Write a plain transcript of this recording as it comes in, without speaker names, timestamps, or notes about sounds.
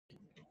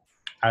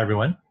Hi,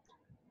 everyone.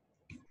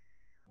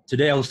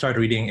 Today I will start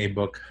reading a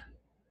book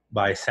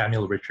by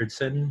Samuel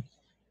Richardson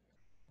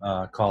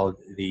called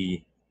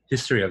The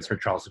History of Sir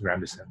Charles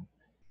Grandison.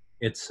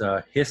 It's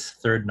his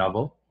third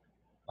novel,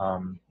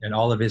 and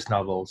all of his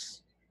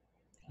novels,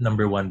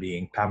 number one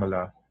being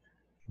Pamela,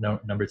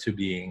 number two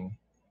being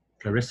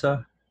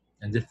Clarissa,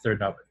 and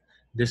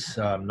this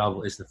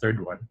novel is the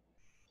third one.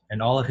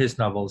 And all of his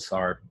novels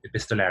are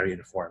epistolary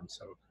in form,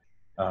 so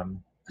a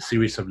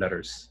series of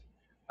letters.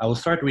 I will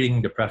start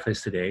reading the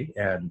preface today,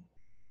 and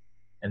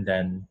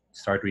then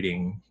start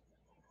reading,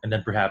 and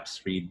then perhaps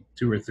read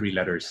 2 or 3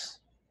 letters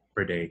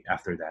per day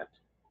after that.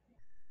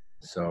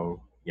 So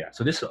yeah,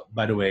 so this,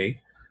 by the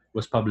way,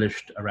 was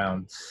published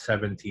around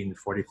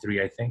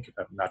 1743, I think, if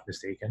I'm not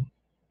mistaken,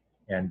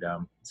 and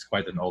it's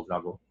quite an old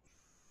novel.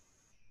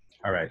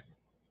 All right,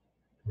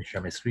 let me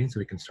share my screen so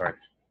we can start.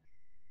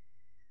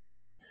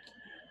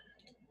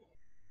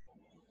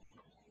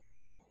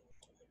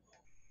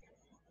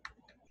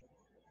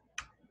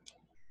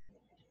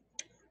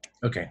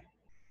 Okay,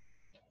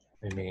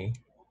 let me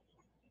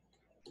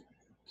do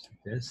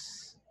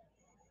this.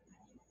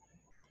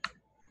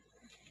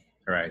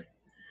 All right,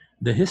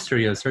 The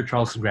History of Sir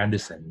Charles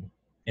Grandison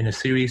in a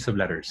Series of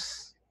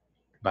Letters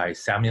by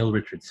Samuel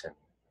Richardson,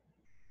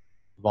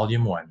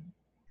 Volume 1.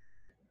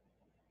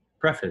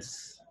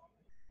 Preface.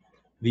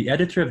 The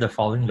editor of the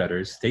following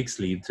letters takes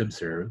leave to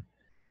observe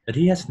that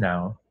he has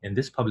now, in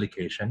this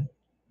publication,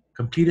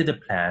 completed a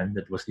plan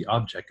that was the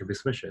object of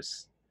his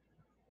wishes,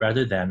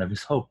 rather than of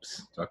his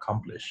hopes to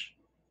accomplish.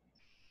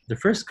 The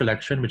first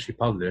collection which he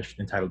published,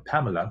 entitled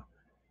Pamela,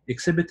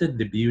 exhibited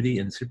the beauty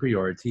and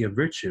superiority of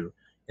virtue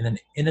in an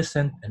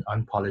innocent and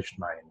unpolished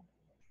mind,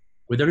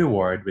 with a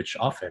reward which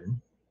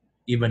often,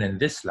 even in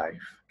this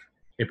life,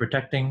 a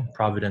protecting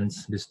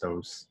providence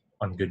bestows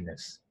on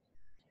goodness.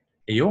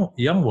 A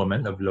young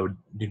woman of low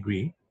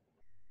degree,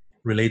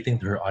 relating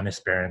to her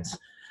honest parents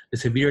the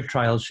severe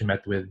trials she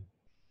met with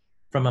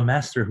from a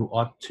master who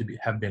ought to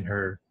have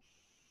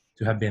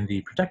been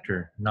the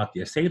protector, not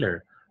the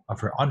assailer, of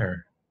her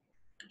honor,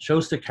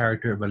 shows the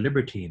character of a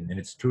libertine in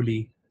its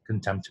truly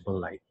contemptible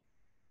light.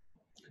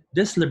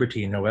 This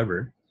libertine,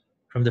 however,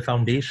 from the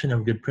foundation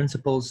of good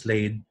principles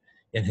laid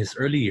in his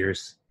early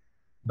years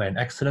by an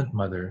excellent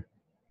mother,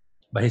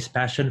 by his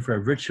passion for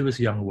a virtuous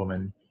young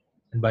woman,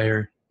 and by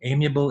her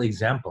amiable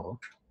example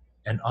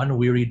and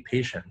unwearied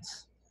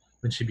patience,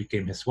 when she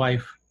became his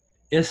wife,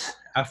 is,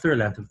 after a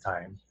length of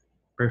time,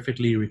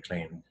 perfectly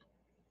reclaimed.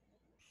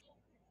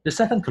 The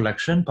second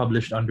collection,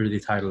 published under the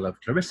title of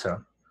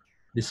Clarissa,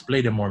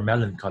 displayed a more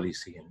melancholy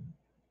scene.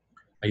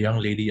 A young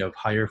lady of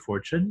higher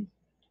fortune,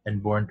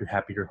 and born to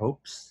happier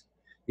hopes,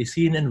 a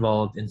scene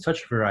involved in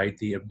such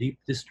variety of deep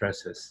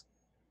distresses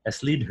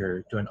as lead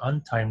her to an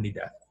untimely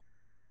death,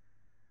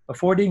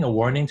 affording a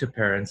warning to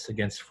parents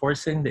against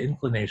forcing the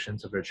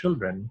inclinations of their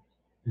children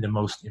in the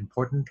most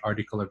important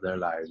article of their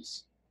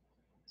lives,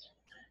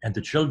 and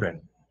to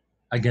children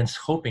against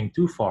hoping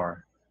too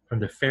far from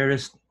the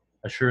fairest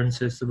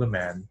assurances of a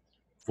man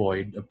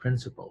void of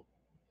principle.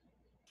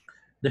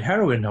 The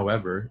heroine,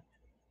 however,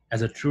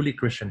 as a truly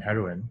Christian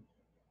heroine,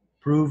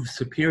 proved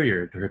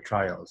superior to her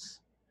trials,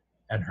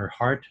 and her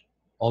heart,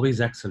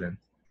 always excellent,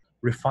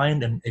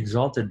 refined and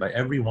exalted by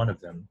every one of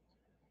them,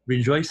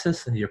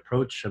 rejoices in the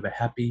approach of a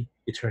happy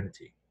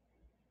eternity.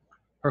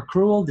 Her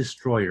cruel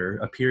destroyer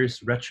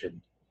appears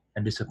wretched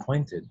and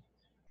disappointed,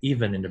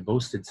 even in the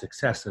boasted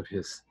success of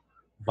his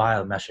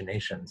vile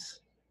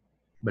machinations,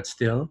 but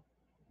still,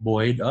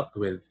 buoyed up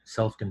with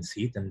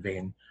self-conceit and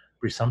vain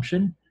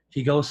presumption,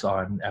 he goes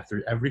on,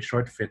 after every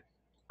short fit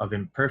of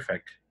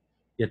imperfect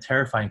yet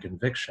terrifying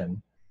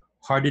conviction,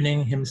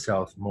 hardening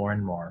himself more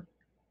and more,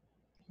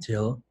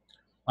 till,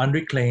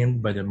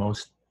 unreclaimed by the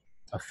most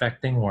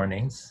affecting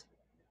warnings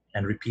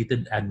and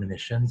repeated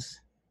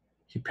admonitions,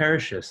 he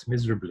perishes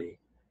miserably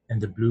in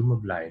the bloom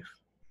of life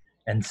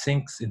and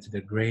sinks into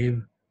the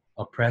grave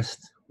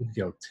oppressed with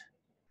guilt,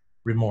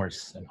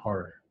 remorse, and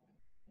horror.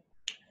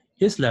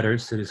 His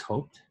letters, it is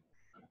hoped,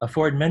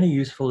 afford many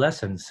useful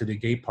lessons to the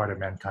gay part of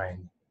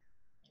mankind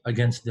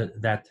against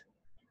that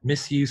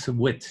misuse of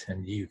wit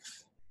and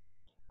youth,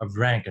 of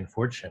rank and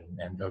fortune,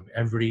 and of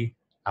every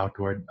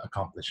outward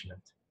accomplishment,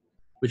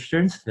 which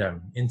turns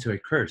them into a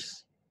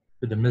curse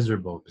to the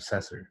miserable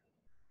possessor,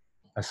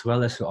 as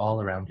well as to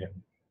all around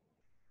him.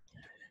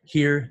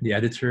 Here, the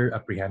editor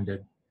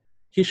apprehended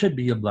he should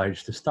be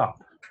obliged to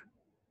stop,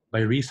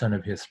 by reason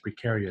of his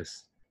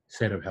precarious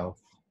state of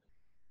health,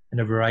 and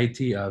a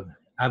variety of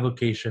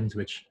avocations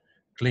which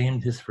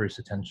claimed his first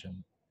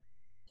attention.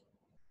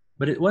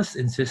 But it was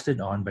insisted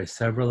on by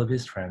several of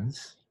his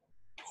friends,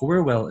 who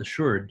were well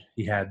assured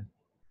he had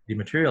the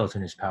materials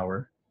in his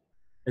power,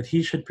 that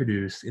he should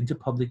produce into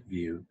public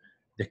view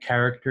the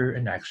character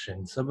and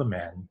actions of a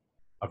man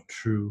of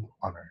true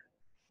honor.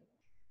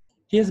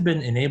 He has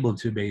been enabled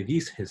to obey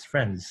these his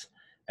friends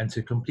and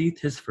to complete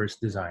his first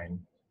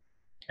design,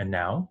 and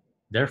now,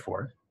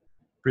 therefore,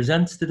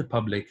 presents to the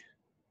public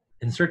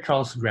in Sir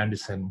Charles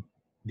Grandison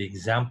the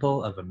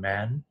example of a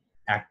man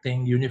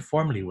acting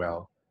uniformly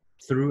well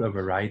through a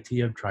variety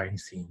of trying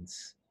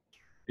scenes,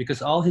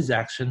 because all his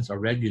actions are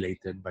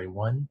regulated by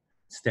one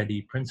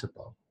steady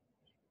principle,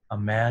 a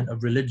man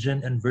of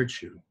religion and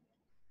virtue,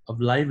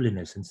 of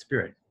liveliness and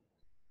spirit,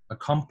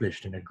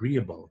 accomplished and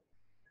agreeable,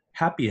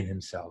 happy in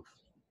himself,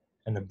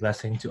 and a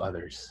blessing to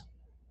others.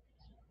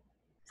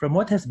 From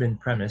what has been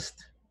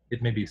premised,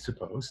 it may be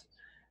supposed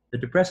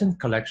that the present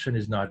collection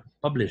is not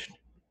published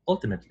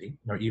ultimately,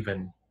 nor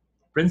even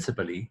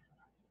principally,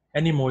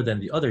 any more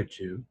than the other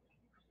two,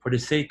 for the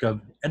sake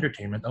of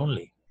entertainment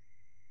only.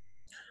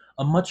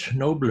 A much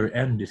nobler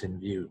end is in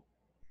view.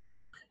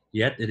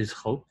 Yet it is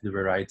hoped the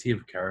variety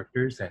of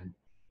characters and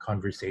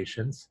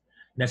conversations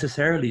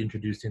necessarily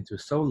introduced into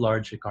so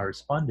large a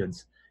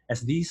correspondence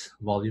as these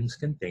volumes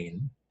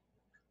contain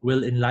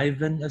will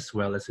enliven as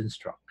well as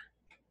instruct,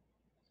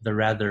 the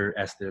rather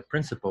as the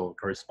principal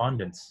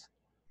correspondents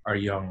are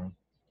young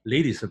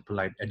ladies of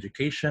polite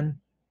education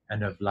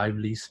and of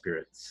lively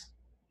spirits.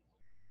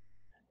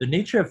 The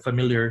nature of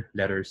familiar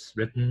letters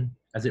written,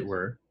 as it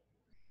were,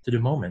 to the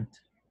moment,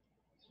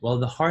 while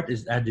the heart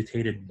is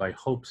agitated by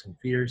hopes and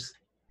fears,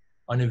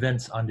 on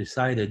events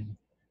undecided,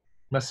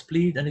 must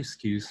plead an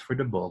excuse for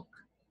the bulk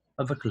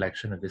of a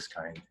collection of this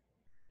kind.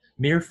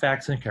 Mere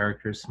facts and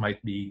characters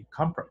might be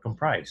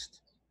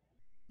comprised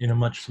in a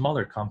much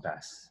smaller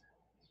compass,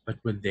 but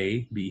would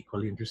they be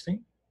equally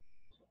interesting?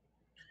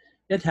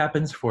 It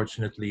happens,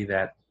 fortunately,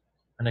 that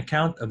an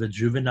account of the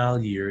juvenile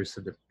years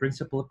of the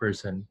principal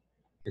person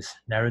is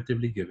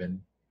narratively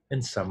given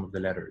in some of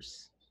the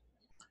letters.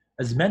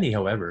 As many,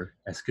 however,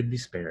 as could be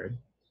spared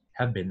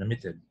have been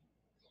omitted.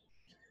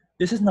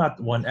 This is not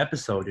one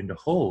episode in the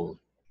whole.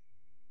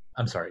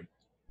 I'm sorry,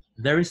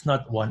 there is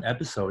not one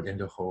episode in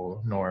the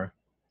whole, nor,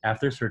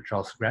 after Sir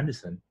Charles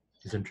Grandison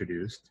is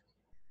introduced,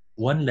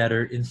 one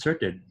letter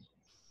inserted,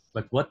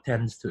 but what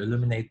tends to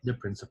illuminate the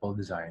principal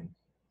design.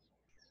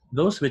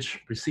 Those which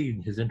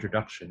precede his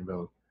introduction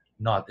will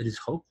not, it is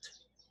hoped,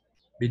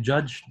 be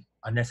judged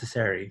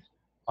unnecessary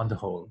on the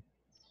whole,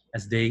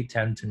 as they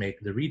tend to make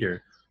the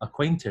reader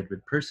acquainted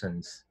with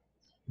persons,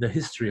 the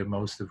history of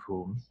most of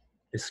whom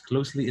is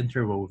closely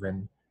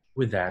interwoven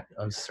with that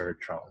of Sir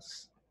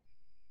Charles.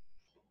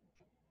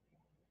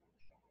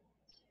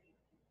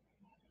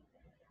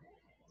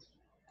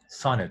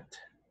 Sonnet.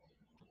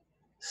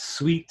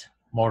 Sweet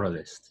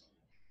moralist,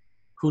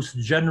 whose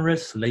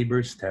generous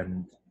labors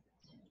tend,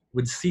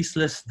 with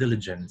ceaseless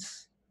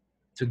diligence,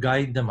 to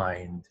guide the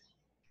mind,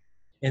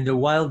 in the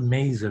wild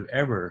maze of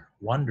error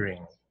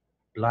wandering,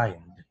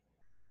 blind,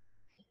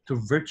 to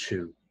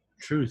virtue,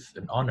 truth,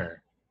 and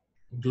honor,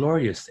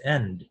 glorious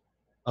end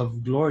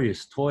of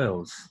glorious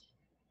toils,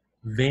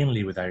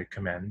 vainly would I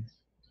commend,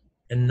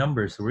 in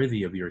numbers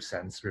worthy of your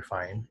sense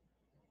refined,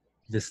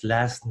 this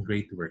last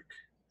great work,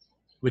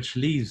 which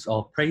leaves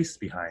all praise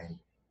behind,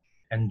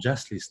 and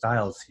justly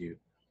styles you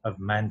of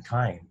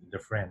mankind the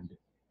friend.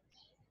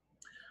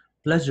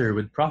 Pleasure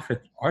with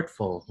profit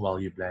artful while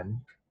you blend,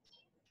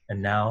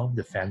 and now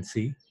the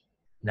fancy,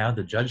 now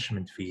the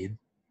judgment feed,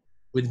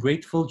 with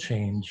grateful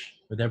change,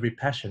 with every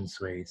passion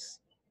sways,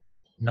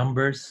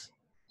 numbers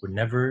would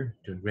never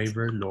to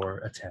graver lore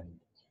attend.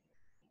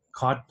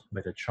 Caught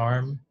by the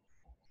charm,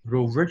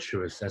 grow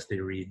virtuous as they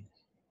read,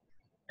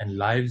 and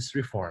lives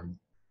reformed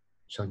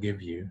shall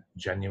give you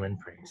genuine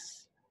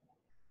praise.